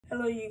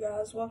Hello you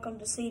guys, welcome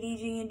to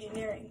CDG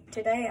Engineering.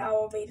 Today I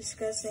will be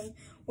discussing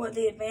what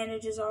the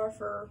advantages are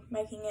for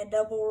making a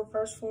double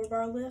reverse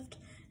 4-bar lift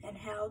and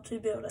how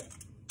to build it.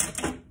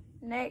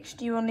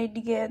 Next you will need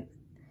to get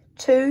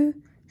two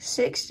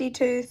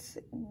 60-tooth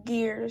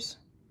gears.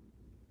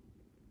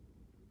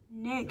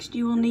 Next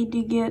you will need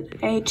to get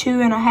a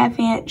 2.5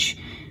 inch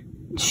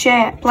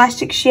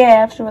plastic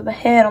shaft with a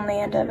head on the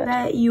end of it. For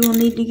that you will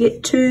need to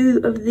get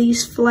 2 of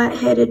these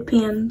flat-headed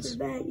pins.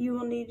 For that you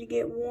will need to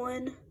get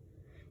 1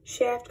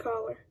 shaft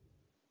collar.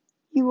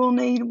 You will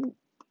need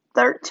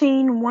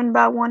 13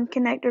 1x1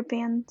 connector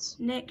pins.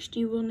 Next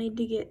you will need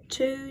to get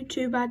 2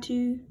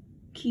 2x2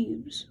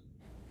 cubes.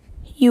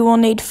 You will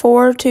need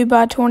 4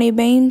 2x20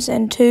 beams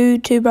and 2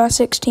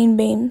 2x16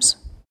 beams.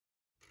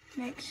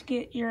 Next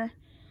get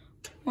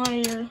one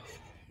of your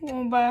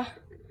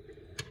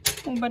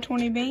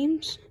 1x20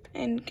 beams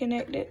and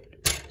connect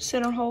it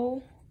center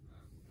hole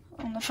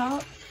on the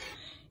top.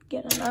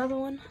 Get another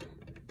one.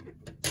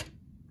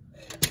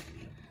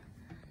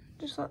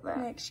 Just like that.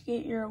 Next,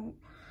 get your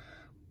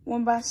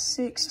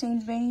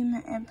 1x16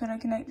 beam and put a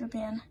connector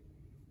pin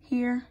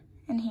here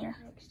and here.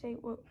 Next,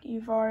 take what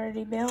you've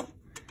already built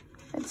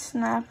and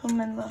snap them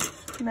in the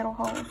middle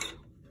holes.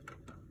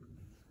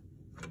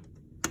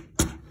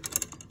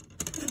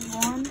 There's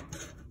one.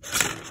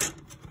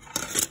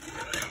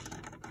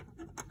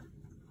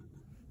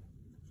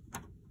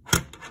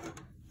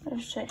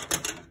 There's 2.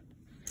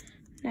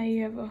 Now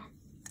you have a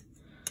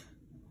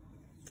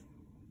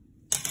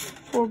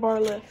 4-bar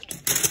lift.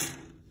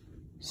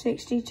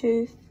 60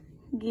 tooth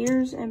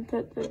gears and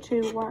put the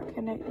 2 white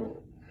connector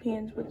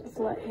pins with the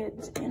flat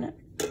heads in it,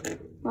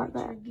 like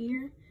that.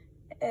 Gear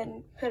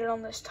and put it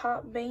on this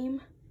top beam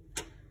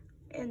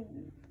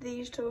in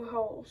these 2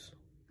 holes.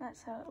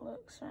 That's how it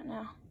looks right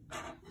now.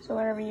 So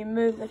whenever you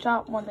move the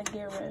top one, the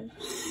gear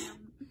moves.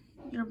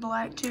 Your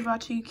black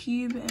 2x2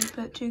 cube and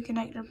put 2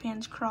 connector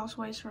pins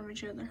crossways from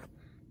each other.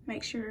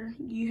 Make sure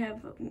you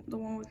have the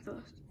one with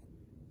the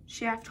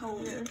shaft hole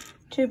here.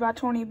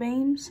 2x20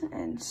 beams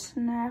and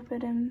snap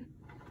it in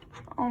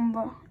on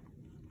the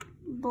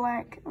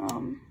black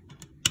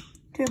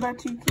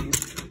 2x2 cube.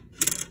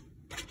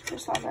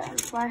 Just like that.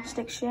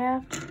 Plastic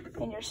shaft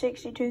and your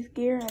 60 tooth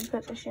gear and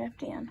put the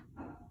shaft in.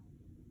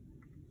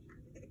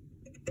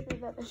 So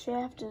that the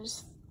shaft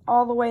is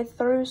all the way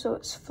through so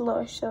it's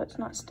flush, so it's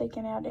not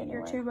sticking out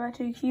anywhere. Your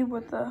 2x2 cube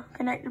with the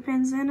connector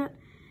pins in it.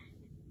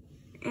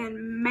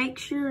 And make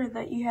sure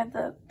that you have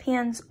the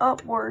pins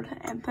upward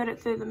and put it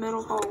through the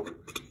middle hole.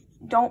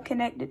 Don't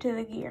connect it to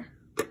the gear.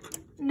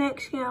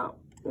 Next, count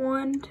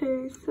 1,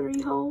 2,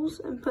 3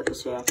 holes and put the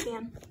shaft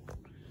in.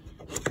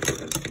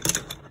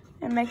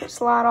 And make it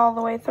slide all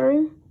the way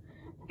through.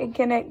 And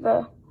connect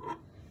the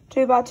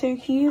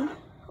 2x2 cube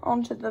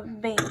onto the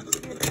beam.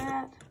 Get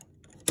that.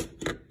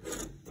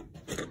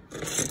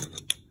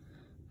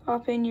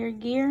 Pop in your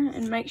gear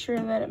and make sure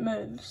that it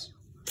moves.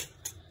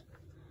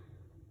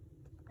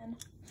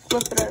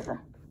 Flip it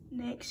over.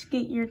 Next,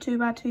 get your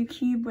 2x2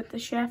 cube with the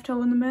shaft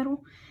hole in the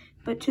middle.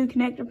 Put 2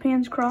 connector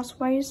pins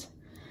crossways.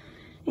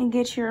 And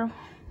get your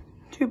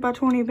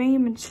 2x20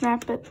 beam and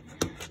snap it.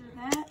 After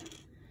that,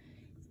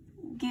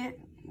 get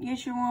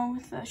your one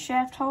with the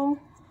shaft hole.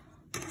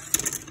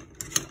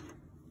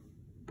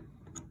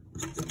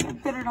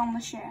 And put it on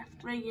the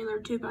shaft. Regular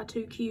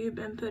 2x2 cube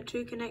and put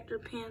 2 connector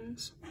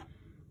pins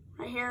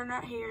right here and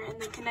right here.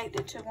 And then connect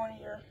it to one of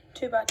your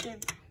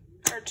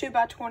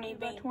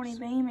 2x20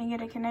 beam and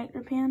get a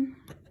connector pin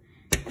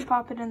and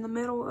pop it in the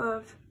middle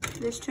of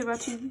this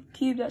 2x2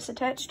 cube that's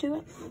attached to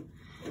it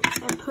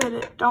and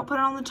don't put it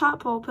on the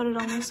top hole, put it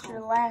on this hole.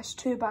 Your last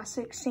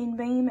 2x16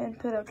 beam and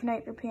put a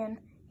connector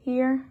pin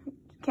here,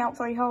 count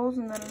 3 holes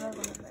and then another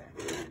one there.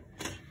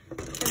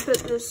 And put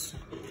this,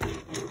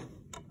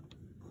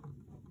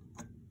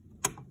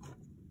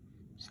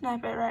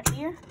 snap it right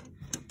here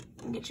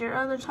and get your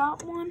other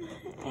top one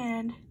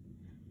and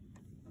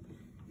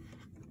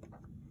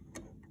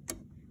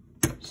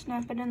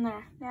snap it in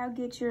there. Now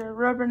get your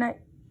rubberneck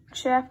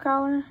shaft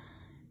collar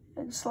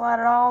and slide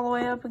it all the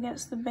way up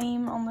against the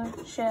beam on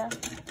the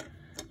shaft.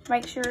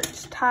 Make sure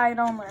it's tight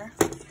on there.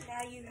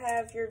 Now you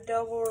have your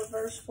double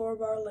reverse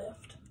 4-bar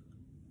lift.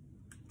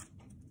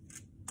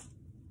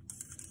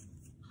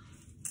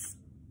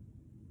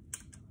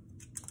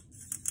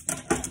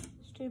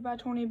 This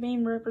 2x20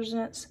 beam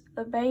represents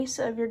the base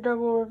of your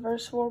double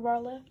reverse 4-bar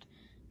lift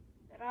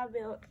that I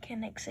built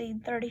can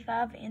exceed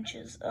 35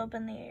 inches up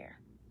in the air.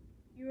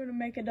 If you were to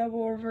make a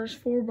double reverse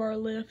 4-bar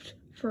lift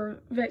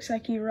for VEX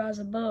IQ Rise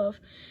Above,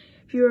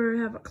 if you were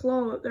to have a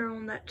claw up there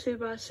on that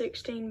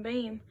 2x16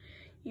 beam,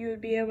 you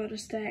would be able to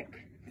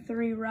stack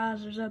 3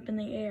 risers up in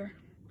the air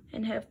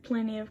and have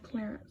plenty of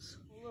clearance.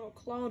 A little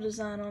claw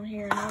design on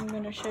here, and I'm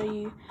going to show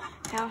you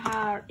how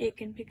high it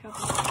can pick up.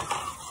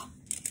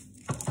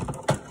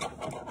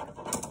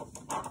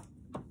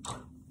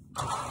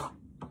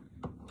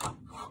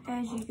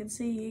 As you can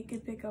see, it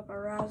could pick up a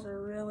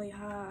riser really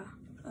high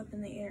up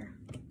in the air.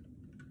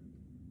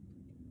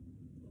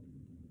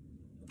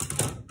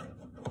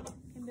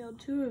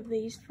 Build 2 of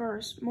these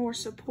first, more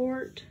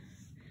support,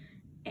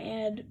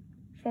 add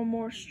for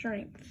more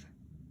strength.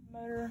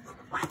 Motor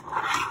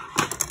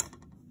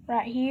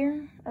right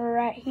here, or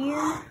right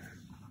here,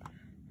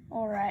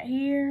 or right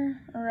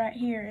here, or right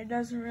here. It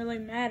doesn't really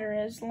matter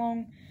as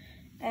long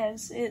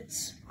as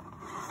the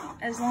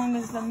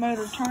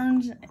motor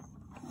turns,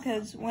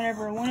 because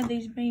whenever one of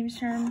these beams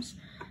turns,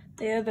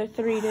 the other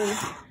three do.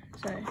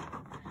 So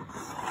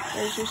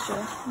there's just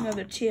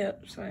another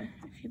tip. So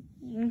if you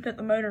can put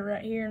the motor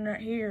right here and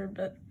right here,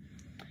 but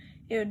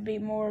it would be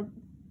more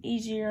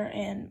easier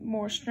and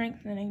more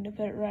strengthening to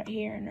put it right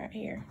here and right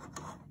here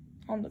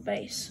on the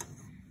base.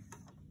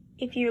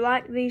 If you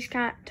like these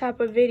type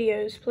of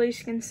videos,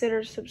 please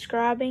consider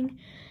subscribing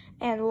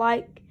and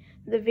like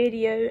the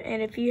video.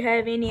 And if you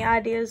have any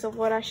ideas of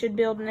what I should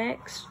build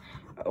next,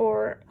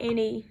 or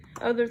any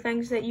other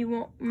things that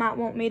you might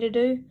want me to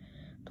do,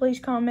 please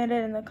comment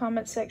it in the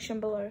comment section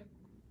below.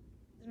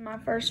 This is my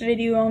first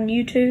video on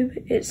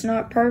YouTube. It's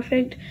not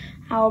perfect.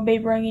 I will be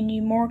bringing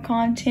you more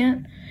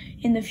content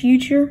in the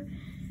future,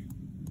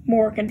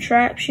 more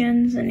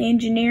contraptions and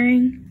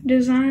engineering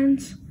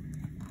designs.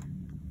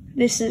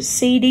 This is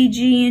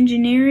CDG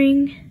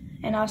Engineering,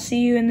 and I'll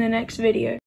see you in the next video.